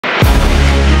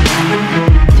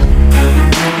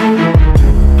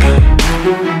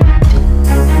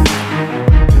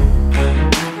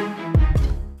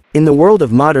In the world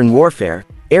of modern warfare,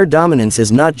 air dominance is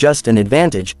not just an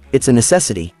advantage, it's a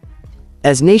necessity.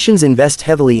 As nations invest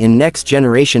heavily in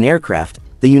next-generation aircraft,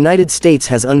 the United States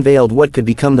has unveiled what could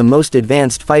become the most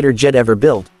advanced fighter jet ever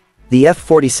built, the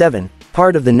F-47,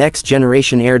 part of the Next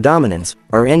Generation Air Dominance,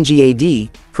 or NGAD,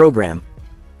 program.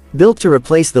 Built to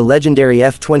replace the legendary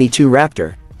F-22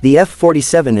 Raptor, the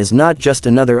F-47 is not just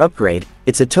another upgrade,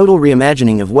 it's a total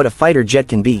reimagining of what a fighter jet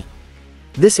can be.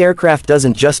 This aircraft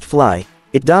doesn't just fly,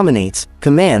 it dominates,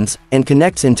 commands, and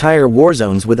connects entire war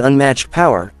zones with unmatched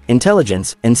power,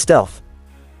 intelligence, and stealth.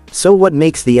 So what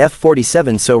makes the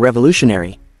F-47 so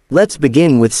revolutionary? Let's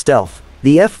begin with stealth.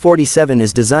 The F-47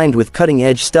 is designed with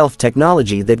cutting-edge stealth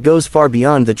technology that goes far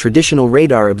beyond the traditional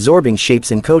radar-absorbing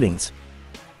shapes and coatings.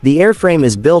 The airframe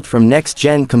is built from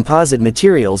next-gen composite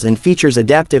materials and features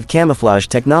adaptive camouflage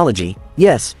technology.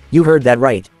 Yes, you heard that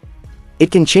right.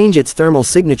 It can change its thermal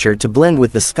signature to blend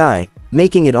with the sky,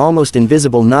 making it almost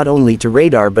invisible not only to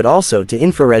radar but also to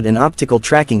infrared and optical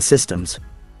tracking systems.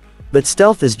 But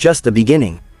stealth is just the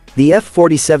beginning. The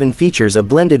F-47 features a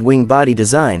blended wing body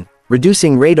design,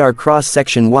 reducing radar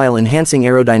cross-section while enhancing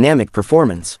aerodynamic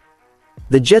performance.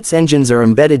 The jet's engines are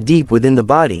embedded deep within the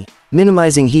body,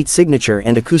 minimizing heat signature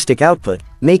and acoustic output,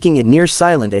 making it near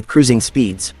silent at cruising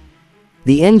speeds.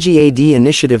 The NGAD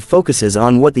initiative focuses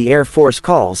on what the Air Force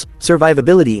calls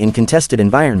survivability in contested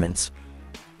environments.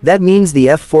 That means the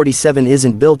F-47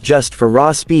 isn't built just for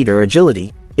raw speed or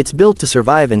agility, it's built to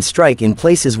survive and strike in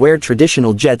places where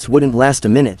traditional jets wouldn't last a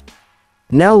minute.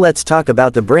 Now let's talk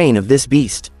about the brain of this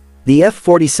beast. The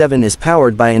F-47 is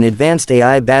powered by an advanced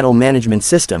AI battle management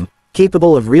system,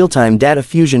 capable of real-time data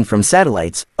fusion from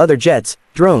satellites, other jets,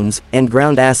 drones, and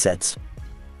ground assets.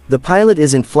 The pilot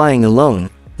isn't flying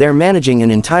alone, they're managing an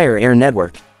entire air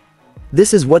network.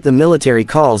 This is what the military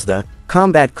calls the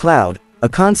CombatCloud, a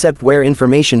concept where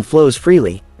information flows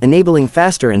freely, enabling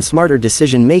faster and smarter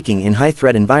decision-making in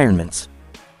high-threat environments.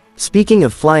 Speaking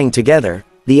of flying together,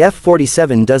 the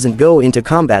F-47 doesn't go into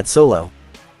combat solo.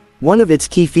 One of its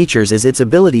key features is its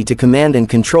ability to command and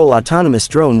control autonomous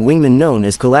drone wingmen known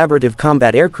as Collaborative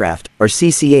Combat Aircraft, or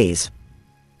CCAs.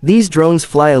 These drones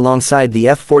fly alongside the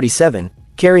F-47,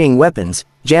 carrying weapons,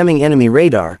 jamming enemy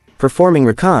radar, performing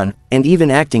recon, and even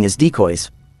acting as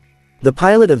decoys. The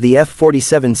pilot of the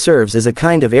F-47 serves as a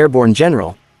kind of airborne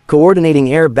general,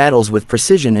 coordinating air battles with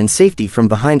precision and safety from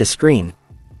behind a screen.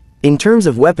 In terms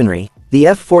of weaponry, the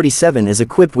F-47 is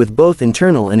equipped with both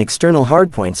internal and external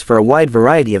hardpoints for a wide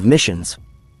variety of missions.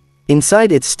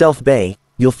 Inside its stealth bay,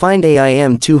 you'll find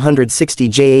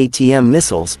AIM-260J ATM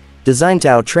missiles, designed to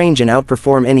outrange and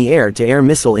outperform any air-to-air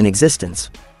missile in existence.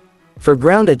 For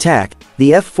ground attack,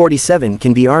 the F-47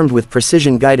 can be armed with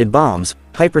precision-guided bombs,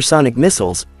 hypersonic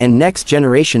missiles, and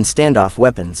next-generation standoff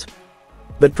weapons.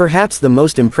 But perhaps the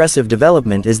most impressive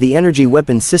development is the energy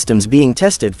weapon systems being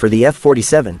tested for the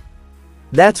F-47.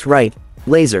 That's right,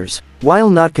 lasers.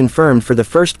 While not confirmed for the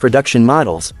first production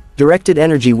models, directed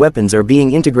energy weapons are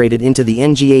being integrated into the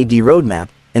NGAD roadmap,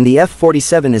 and the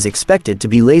F-47 is expected to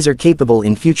be laser-capable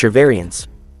in future variants.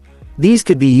 These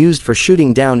could be used for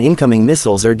shooting down incoming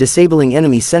missiles or disabling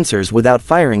enemy sensors without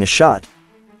firing a shot.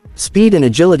 Speed and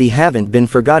agility haven't been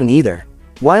forgotten either.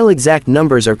 While exact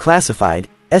numbers are classified,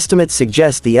 estimates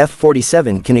suggest the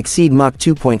F-47 can exceed Mach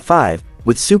 2.5,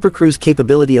 with supercruise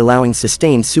capability allowing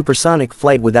sustained supersonic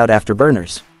flight without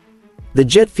afterburners. The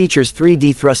jet features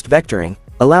 3D thrust vectoring,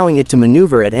 allowing it to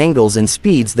maneuver at angles and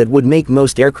speeds that would make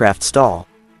most aircraft stall.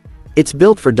 It's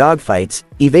built for dogfights,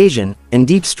 evasion, and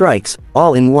deep strikes,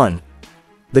 all in one.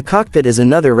 The cockpit is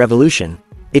another revolution.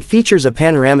 It features a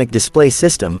panoramic display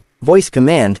system, voice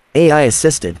command,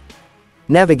 AI-assisted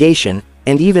navigation,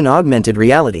 and even augmented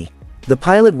reality. The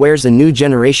pilot wears a new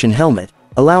generation helmet,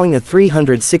 allowing a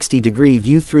 360-degree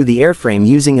view through the airframe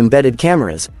using embedded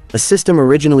cameras, a system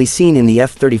originally seen in the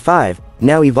F-35,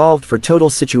 now evolved for total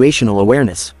situational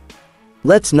awareness.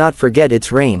 Let's not forget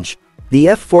its range. The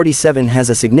F-47 has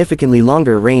a significantly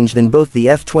longer range than both the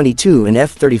F-22 and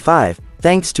F-35,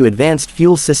 thanks to advanced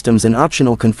fuel systems and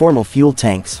optional conformal fuel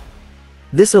tanks.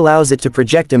 This allows it to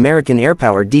project American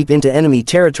airpower deep into enemy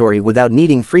territory without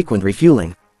needing frequent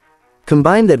refueling.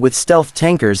 Combine that with stealth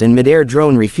tankers and mid-air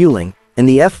drone refueling, and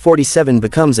the F-47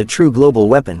 becomes a true global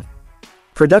weapon.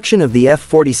 Production of the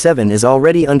F-47 is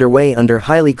already underway under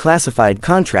highly classified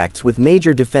contracts with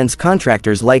major defense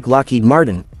contractors like Lockheed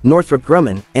Martin, Northrop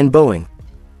Grumman, and Boeing.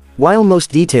 While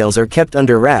most details are kept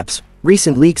under wraps,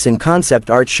 recent leaks and concept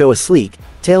art show a sleek,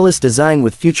 tailless design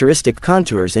with futuristic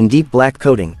contours and deep black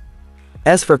coating.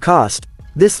 As for cost,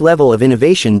 this level of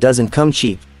innovation doesn't come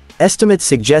cheap. Estimates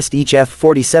suggest each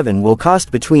F-47 will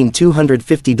cost between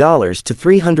 $250 to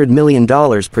 $300 million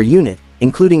per unit,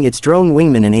 including its drone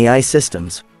wingmen and AI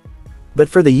systems. But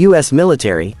for the US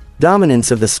military,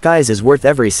 dominance of the skies is worth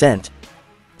every cent.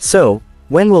 So,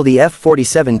 when will the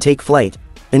F-47 take flight?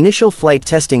 Initial flight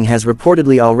testing has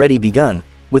reportedly already begun,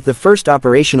 with the first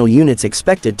operational units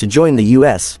expected to join the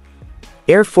US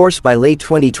Air Force by late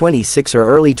 2026 or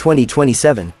early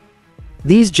 2027.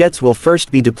 These jets will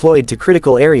first be deployed to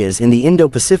critical areas in the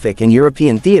Indo-Pacific and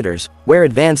European theaters, where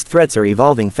advanced threats are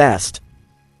evolving fast.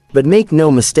 But make no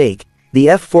mistake, the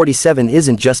F-47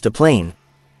 isn't just a plane.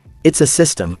 It's a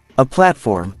system, a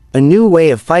platform, a new way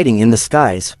of fighting in the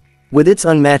skies. With its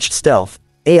unmatched stealth,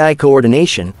 AI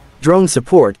coordination, drone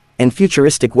support, and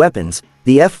futuristic weapons,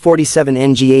 the F-47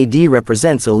 NGAD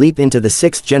represents a leap into the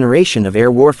sixth generation of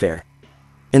air warfare.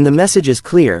 And the message is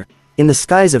clear: in the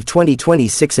skies of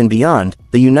 2026 and beyond,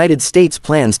 the United States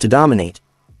plans to dominate.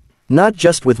 Not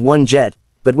just with one jet,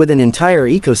 but with an entire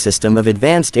ecosystem of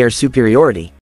advanced air superiority.